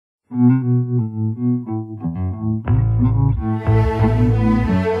Watch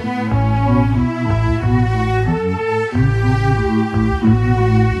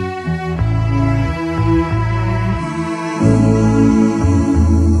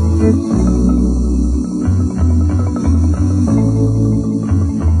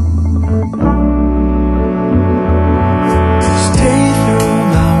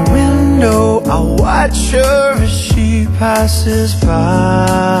her as she passes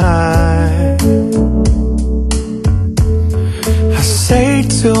by. I say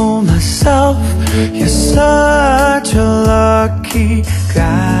to myself, you're such a lucky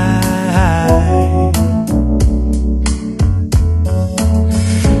guy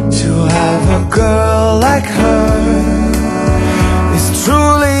to have a girl like her. It's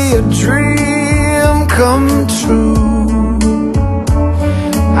truly a dream come true.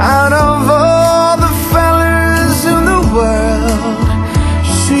 Out of all the fellas in the world,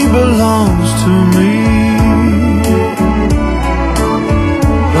 she belongs to me.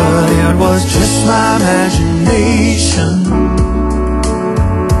 But it was just my imagination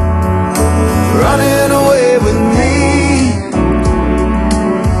running away with me.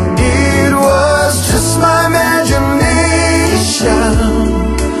 It was just my imagination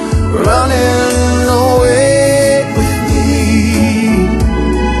running away with me.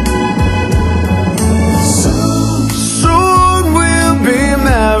 Soon we'll be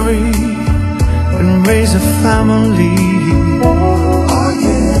married and raise a family.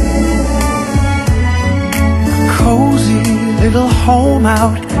 Little home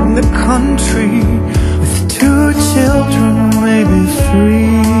out in the country with 2 children, maybe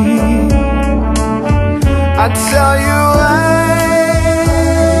 3. I tell you, I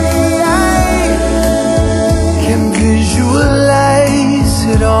can visualize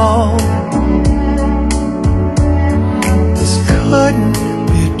it all. This couldn't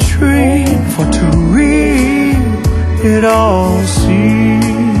be a dream, for to real it all seems.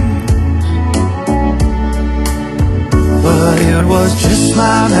 But it was just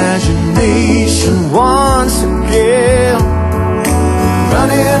my imagination once again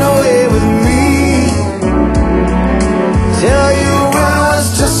running away with me. Tell you it was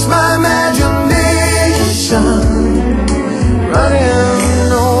just my imagination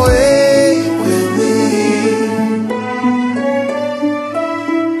running away with me.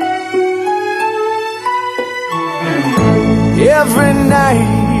 Every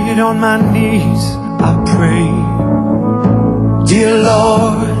night on my knees I pray, dear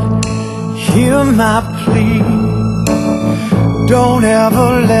Lord, hear my plea. Don't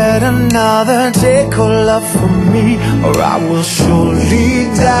ever let another take her love from me, or I will surely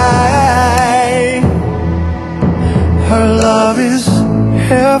die. Her love is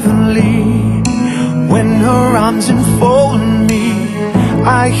heavenly. When her arms enfold me,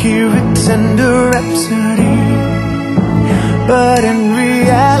 I hear a tender rhapsody. But in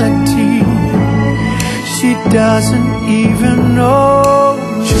reality, she doesn't even know.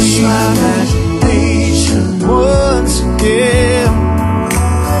 Just my